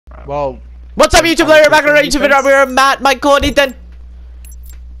Well, what's up, YouTube player? Back on our YouTube video. We're Matt, Michael, and Ethan.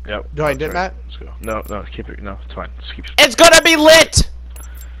 Yep. Do I did Matt? Let's go. No, keep it. No, it's fine. Just keep it. It's gonna be lit.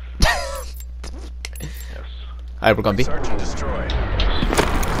 Yes. Alright, we're gonna be. Search and destroy.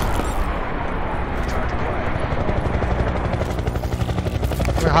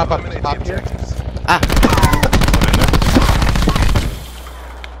 I'm gonna hop up top here. Ah.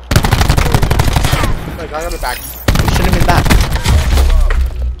 I got it back. We shouldn't have been back.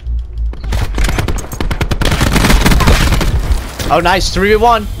 Oh, nice.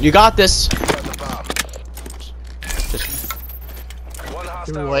 3v1. You got this. One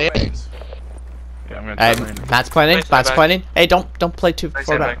hostile Too late. remains. Yeah, I'm gonna Alright, try landing. Matt's planning. Nice, Matt's back. planning. Hey, don't play too Nice,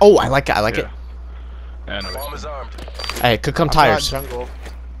 far back. back. Oh, I like it. I like it. Yeah, no, Bomb is armed. Hey, could come I'm not tires. jungle.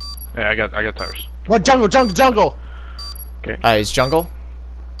 yeah, I got tires. What jungle? Jungle! Alright, it's jungle.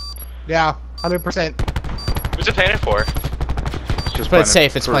 Yeah, 100%. Who's it planning for? It's just playing planning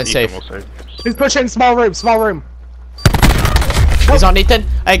safe, it's for playing Ethan, safe. we'll say. He's pushing small room. He's on Ethan.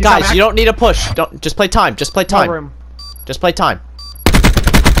 Hey, He's guys, on you don't need a push. Don't just play time. Just play Small time. room. Just play time.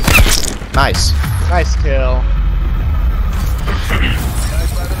 Nice. Nice kill.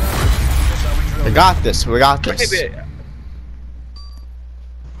 We got this. We got this.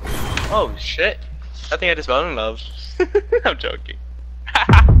 Oh shit! I think I just fell in love. I'm joking.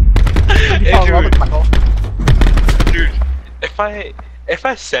 Hey, Oh, Robert dude, Michael. dude, if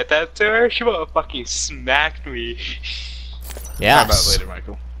I said that to her, she would have fucking smacked me. Talk about it Yes. later,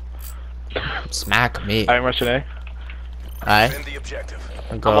 Michael. Smack me. I'm rushing A. Alright. Defend the objective.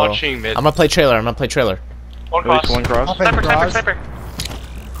 I'm I'm watching mid. I'm gonna play trailer. I'm gonna play trailer. One At least cross. one cross. Up in Sniper, sniper, garage. sniper.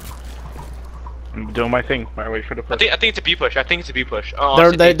 I'm doing my thing. I wait for the I push. think it's a B push. I think it's a B push. Oh, They're honestly, I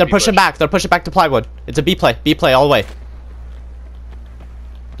think they're it's a B pushing push. back. They're pushing back to plywood. It's a B play. B play all the way.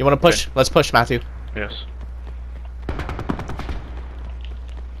 You wanna push? Let's push, Matthew. Yes.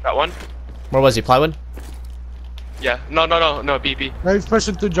 Got one. Where was he? Plywood? Yeah. No. B. No, he's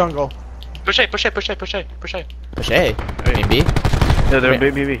pushing through jungle. Push A. Push A. Push A. Push A. Push A. Push A. I mean B. Yeah, they're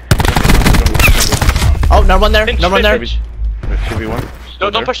B. Oh, no one there. Pinch, No one there. pinch. 2v1. No,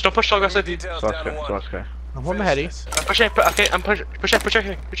 don't push. Don't push so aggressive. Details Last down guy. to one. Last guy. I'm holding my heady. Push A. Okay, I'm push. Push A. Push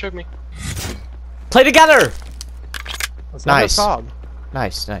A. Push A. Me. Play together. Let's have a Nice. dog.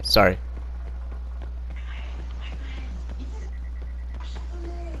 Nice. Sorry.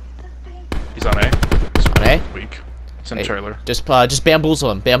 He's on A. On A. Weak. It's in Hey, trailer. Just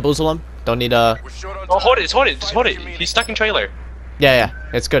bamboozle him. Bamboozle him. Don't need a. We're short on Oh, hold time. it. Just hold it. Just hold it. He's stuck in trailer. Yeah.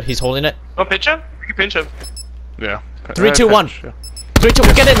 It's good. He's holding it. Want to pinch him? We can pinch him. Yeah. 3, 2, 1. Pinch, yeah. 3, 2,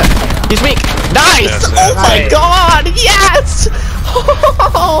 1. Get in there. He's weak. Nice. Yes, Oh my nice. God. Yes.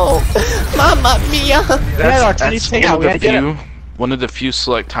 Oh, Mamma mia. Yeah, our Chinese take out. We gotta get him. One of the few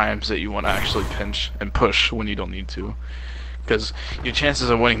select times that you want to actually pinch and push when you don't need to, because your chances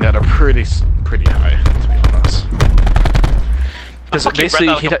of winning that are pretty high, to be honest. Because Fucking read basically,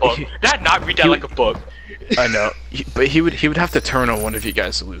 that like a book. Did I not read that like a book? I know, but he would have to turn on one of you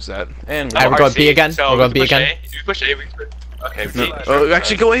guys to lose that. And Alright, we're going RC, B again. so We're going B we push again. A. If we push A, we push. Okay. no, B. oh,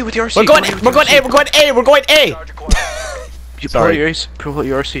 actually, go A with your RC. We're going. Go with We're going your A. We're going A. We're going A. Charge acquired. You Sorry. pull your RC. Pull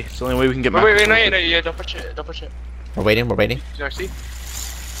your RC. It's the only way we can get back. Wait, no, yeah, don't push it. Don't push it. We're waiting. We're waiting. You see?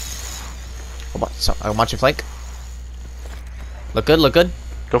 I'm watching flank. Look good. Look good.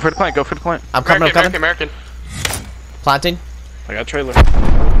 Go for the plant. Go for the plant. I'm coming. I'm coming. American. Planting. I got trailer.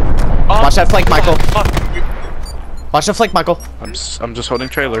 Oh, Watch that flank, Michael. Fuck. Watch the flank, Michael. I'm just holding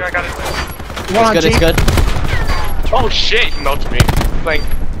trailer. I got it. One on It's good. G. It's good. Oh shit, he melted me. Like,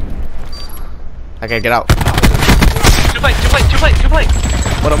 I gotta get out. two plate.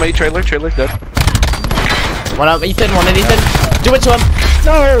 One on me. Trailer dead. One up, Ethan. One in Ethan. Do it to him.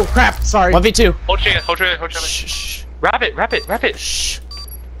 No, crap. Sorry. 1v2. Hold trailer. Shh. Shh. Wrap it. Shh.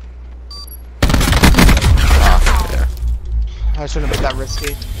 I shouldn't have been that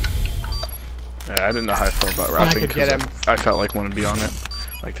risky. Yeah, I didn't know how I felt about I rapping could get him. I felt like wanting to be on it,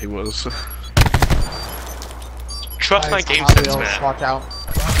 like he was. Trust my Nice. game Hot sense, Wheels, man. Watch out.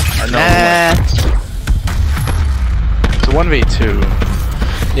 I know. Nah. It's a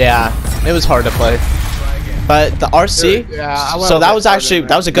 1v2. Yeah. It was hard to play. But the RC. Yeah, I went So a that bit was harder actually than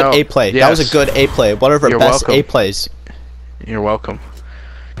that was a good No, A play. That was a yes. good A play. One of our You're best welcome. A plays. You're welcome.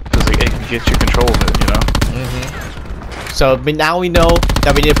 Because it can get you control of it, you know. So now we know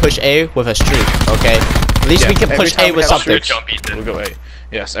that we need to push A with a streak. Okay. At least we can every push time A we with have something. streaks, Jump, Ethan. We'll go A.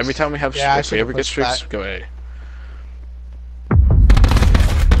 Yes, every time we have, Yeah, I if we should've ever get pushed streaks, that. go A.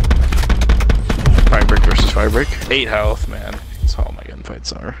 Firebreak versus Firebreak. 8 health, man. That's how all my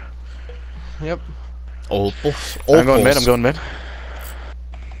gunfights are. Yep. Oh, I'm going mid. I'm going mid.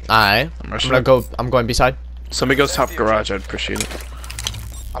 Alright. I'm I'm rushing. gonna go. I'm going beside. Somebody goes top garage. I'd appreciate it.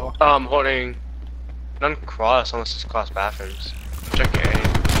 Holding. None cross unless it's cross bathrooms. Check A.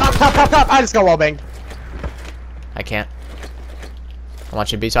 Top. I just got wall banged. I can't. I'm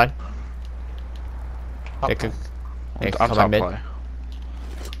watching B side. It could. It could I'm come top on mid. play.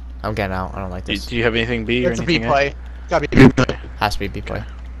 I'm getting out. I don't like this. Do you have anything B or It's a anything B A? play. Gotta be a B play. Has to be B play.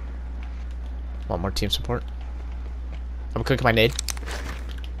 Want more team support? I'm cooking my nade.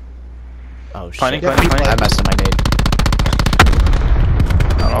 Oh shit. Planning. I messed up my nade.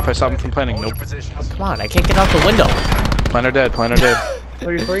 I don't know if I stop him from planning. Hold Nope. your position. Come on, I can't get out the window. Planner dead. Planner dead.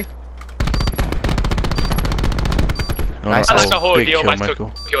 33. Nice. I like the whole big deal. kill, I still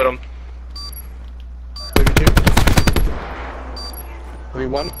Michael. killed him. 32.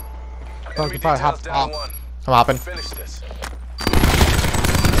 31. Enemy probably hop details down off. one. I'm hopping. Finish this.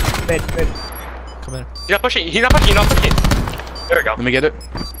 Mid. Come in. He's not pushing. He's not pushing. There we go. Let me get it.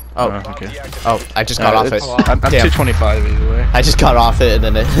 Oh. Okay. Deactivate. Oh, I just got off it. I'm Damn. 225 either way. I just got off it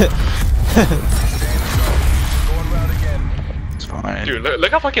and then it. Going round again. It's fine. Dude,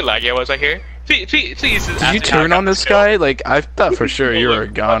 look how fucking laggy I was right here. Please. Did you turn on this guy? Like, I thought for sure you were a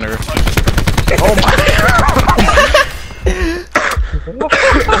goner. Oh my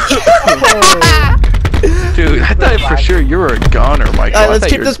Dude, I thought for sure you were a goner, Michael. Alright, I let's thought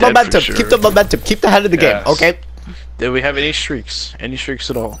keep you were this dead for momentum. sure. Keep the momentum. Keep the head of the game. Yes. Okay. Did we have any streaks? Any streaks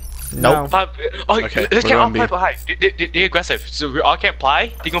at all? Nope. Oh, Okay, let's we're get all on B. play high. They aggressive. So we all can't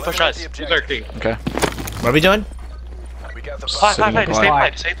play. They gonna push us. Who's our thing? Okay. What are we doing? We got the Play. Sitting Stay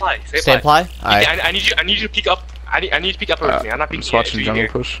blind. play. Stay play. Alright. I need you to peek up. I need to peek up with me. I'm not I'm peeking just watching at you jungle here.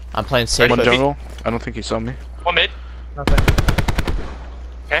 push. I'm playing safe. One with- jungle. I don't think he saw me. One mid. Nothing.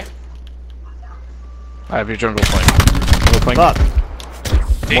 Okay. I have your jungle playing. Jungle playing. Fuck.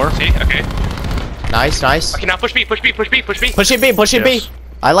 More? See? Okay. Nice. Okay, now push B. Pushing B. Pushing Yes. B.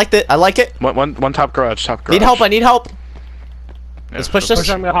 I like it. I like it. One top garage. Top garage. Need help. I need help. Yeah, Let's push so- this.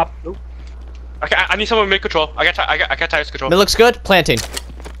 I'm gonna hop. Oop. Okay, I need someone mid control. I got tires control. It looks good. Planting.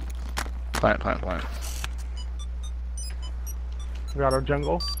 Plant. We got our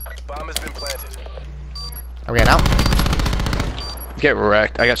jungle. bomb has been planted. I'm getting out. Get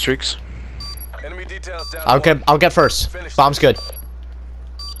wrecked. I got streaks. Enemy details down one. I'll get first. Bomb's good.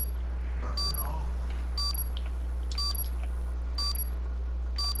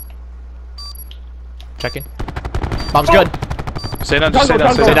 Checking. Bomb's good. Stay down. Just stay down.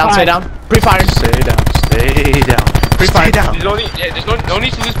 Jungle, Stay down. Stay down. Pre-firing. Stay down. Stay down. Pre-fire. There's no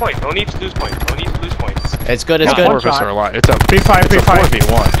need to lose points. No need to lose points. It's good. It's All four good. of us are alive. It's a Pre-fire. it's a Pre-fire.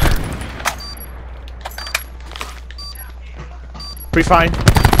 4v1. Pre-firing.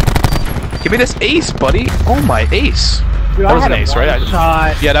 Give me this ace, buddy. Oh my ace. Dude, That I was had an a ace, right? blind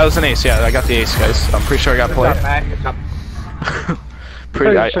shot. Yeah, that was an ace. Yeah, I got the ace, guys. I'm pretty sure I got Good play. job, Matt. Good job.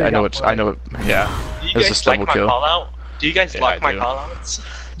 Pretty. Pretty sure I you know got it's. play. I know it. Yeah. Do you This guys is like double my kill. call out? Do you guys Yeah, like I my do. call outs?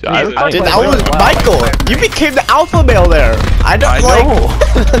 I Dude, that was Michael. You became the alpha male there. I don't I like. know.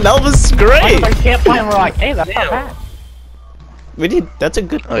 That was great. I can't play and we're like, hey, that's not bad. We did. That's a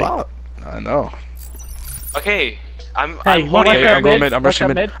good Like, call. I know. Okay, I'm Hey, one holding. right there, I'm going mid. mid. I'm Rush rushing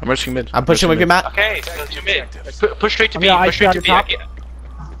that mid. mid. I'm rushing mid. I'm pushing with you, Matt. Okay, so you mid. Push straight to B. Yeah, I Push straight to tried B. to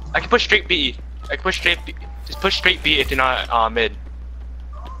I can push straight B. I can push straight B. Just push straight B if you're not mid.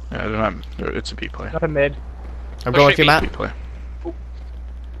 Yeah, they're not. It's a B play. Nothing mid. I'm going with you, straight B Matt. play.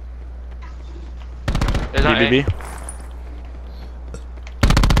 There's not BBB.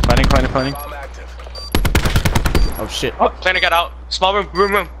 Planning. Bomb active. Oh shit. Planner got out. Small room.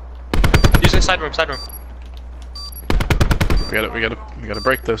 Use it side room. We gotta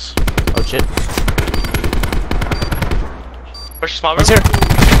break this. Oh shit. Push small room.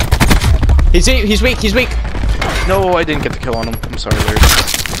 He's here. He's weak. No, I didn't get the kill on him. I'm sorry, Larry.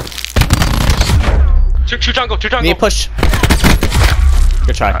 Two jungle. Need push.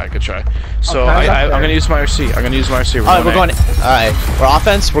 Good try. Alright, good try. So Okay, I'm gonna use my RC. Alright, we're going. Alright, we're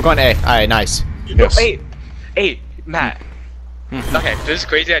offense. We're going A. Alright, nice. Yes. Hey, Matt. Okay, this is a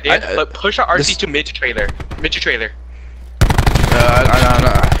crazy idea, but push our RC this- to mid to trailer.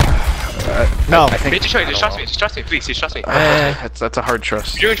 No. I think, Mid to trailer. I Just don't trust me. Just trust me, please. Just trust me. That's a hard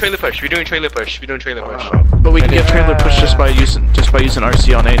trust. We're doing trailer push. But we can get trailer push just by using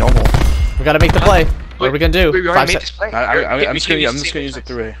RC on A normal. We gotta make the play. What are we gonna do? We 5 already made seconds. this play. I'm just gonna use it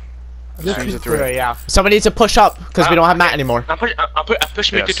through A. This use is it through true, it. yeah. Somebody needs to push up because we don't have Matt anymore. I'm pushing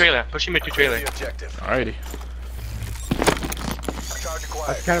mid to Yes. trailer. Pushing mid to trailer. The objective. Alrighty. Charge acquired.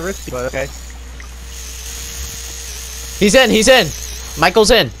 That's kind of risky, but okay. He's in.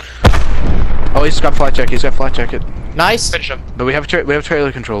 Michael's in. Oh, he's got flat jacket. Nice. Finish him. But we have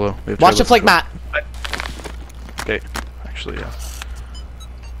trailer control though. We have Watch the trailer flank, Matt. control. Okay. Actually, yeah.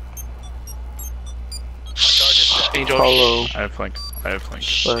 Angel. I have flank. I have flank.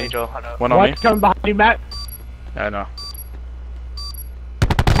 Shh, Angel, hold up. One on me. Watch coming behind you, Matt. I know.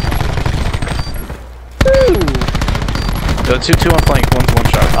 The two on flank. One's one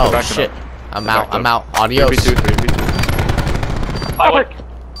shot. Oh They're backing shit. up. I'm They're out. backed I'm up. out. Adios. 3v2, 3v2. Oh, what?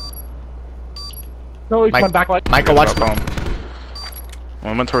 No, he's Mike- coming back like. Michael, watch. Got bomb.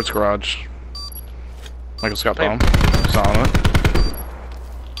 One went towards garage. Michael's got bomb. He's on it.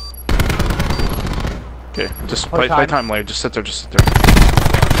 Okay, just play time later. Just sit there. Just sit there.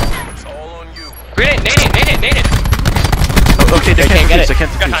 It's all on you. Grenade, nade it. Oh, okay, they can't get defuse. it. They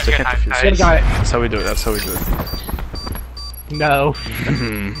can't defuse. They Good can't time, defuse. good Good guy. That's how we do it. That's how we do it. No.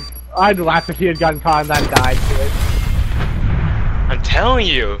 I'd laugh if he had gotten caught and that died. I'm telling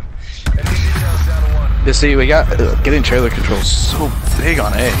you. Enemy details down to 1. You see, we got getting trailer control so big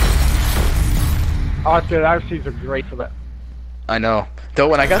on A. Oh, dude, RCs are great for that. I know. Though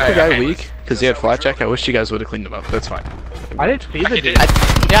when I got the guy weak because he had flat check, I wish you guys would have cleaned him up. That's fine. I didn't see the Actually, dude.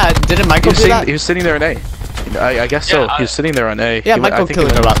 Yeah, didn't He Michael was, do sitting, that? he was sitting there in A. I guess so. Yeah, He was sitting there on A. Yeah, He Michael I think he killed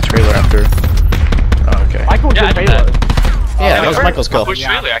went him. about the trailer after. Oh, okay. Michael Yeah, I did did that. payload. Yeah, that was Michael's kill. Push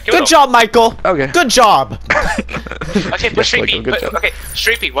trailer, I killed Good him. job, Michael. Okay. Good job. Okay, push straight B. Good job. Okay,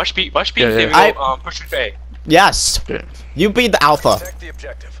 straight B. Watch B. Watch B. Yeah, Then yeah. we go, push to A. Yes. Okay. You beat the alpha. Protect the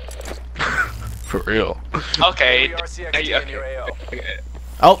objective. For real. Okay. Enemy RCXD Okay. in your AO.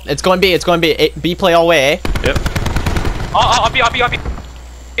 Oh, it's going B. It's going B. A, B play all way. Eh? Yep. I'll be.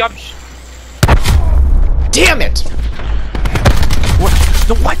 Damn it. What?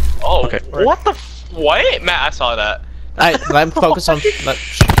 No, what? Oh, Okay. what the what? Matt, I saw that. I'm focused on.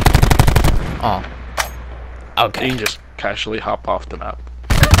 Oh. You Okay. can just casually hop off the map.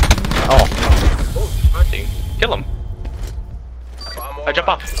 Oh. Hunting. Kill him. Bomb I jump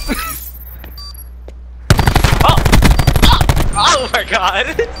online. off. Oh! Oh my god!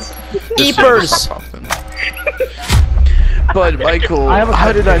 Eepers. Hop off them. But Michael, I have a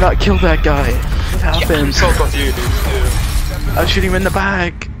how did I not kill that guy? What I'm happened? so confused. I was shooting him in the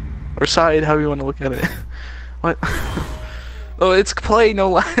back or side, however you want to look at it. What? Oh, it's play, no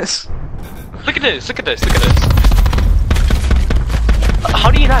less. Look at this, look at this, look at this. How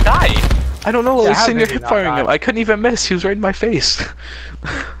do you not die? I don't know. I Yeah, was how sitting there did he hip not firing die? him. I couldn't even miss. He was right in my face.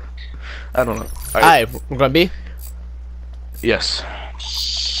 I don't know. Alright, we're going B. Yes.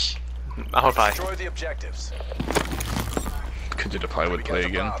 I'll die. Destroy the objectives. Could you deploy with play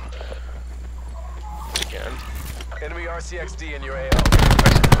Get the again? bomb. Again. Enemy RCXD in your AO.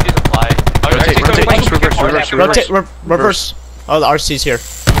 Didn't fly. Oh, Rotate, RC's rotate, going just flank. reverse, Forward, reverse, reverse. Rotate, reverse. Oh, the RC's here.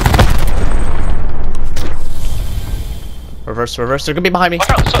 Reverse. They're gonna be behind me. Watch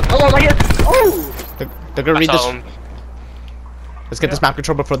out, so, Oh, my God. Oh! They're gonna read I this. saw him. Let's get this map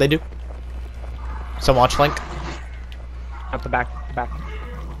control before they do. Some watch flank. At the back.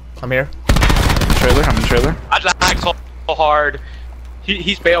 I'm here. Trailer. I'm in trailer. I lagged so hard.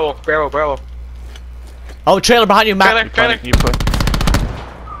 He's barrel. Oh, trailer behind you, Matt. Trailer. You play.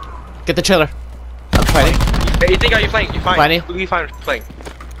 Get the trailer. I'm fighting. Hey, you think are you playing? You're fine. Plenty. We'll be fine playing.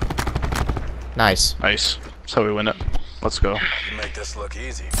 Nice. Nice. That's how we win it. Let's go. You make this look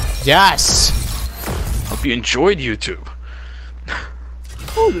easy. Yes. Hope you enjoyed YouTube.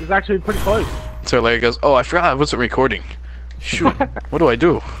 Oh, this is actually pretty close. So Larry goes, oh, I forgot I wasn't recording. Shoot. What do I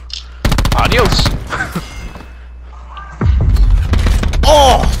do? Adios.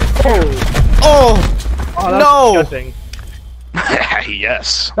 Oh. Oh, No. that's disgusting.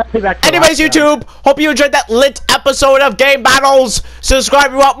 Yes. Let's pay back to Anyways, last time. YouTube, hope you enjoyed that lit episode of Game Battles. Subscribe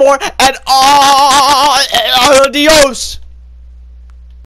if you want more, and adios.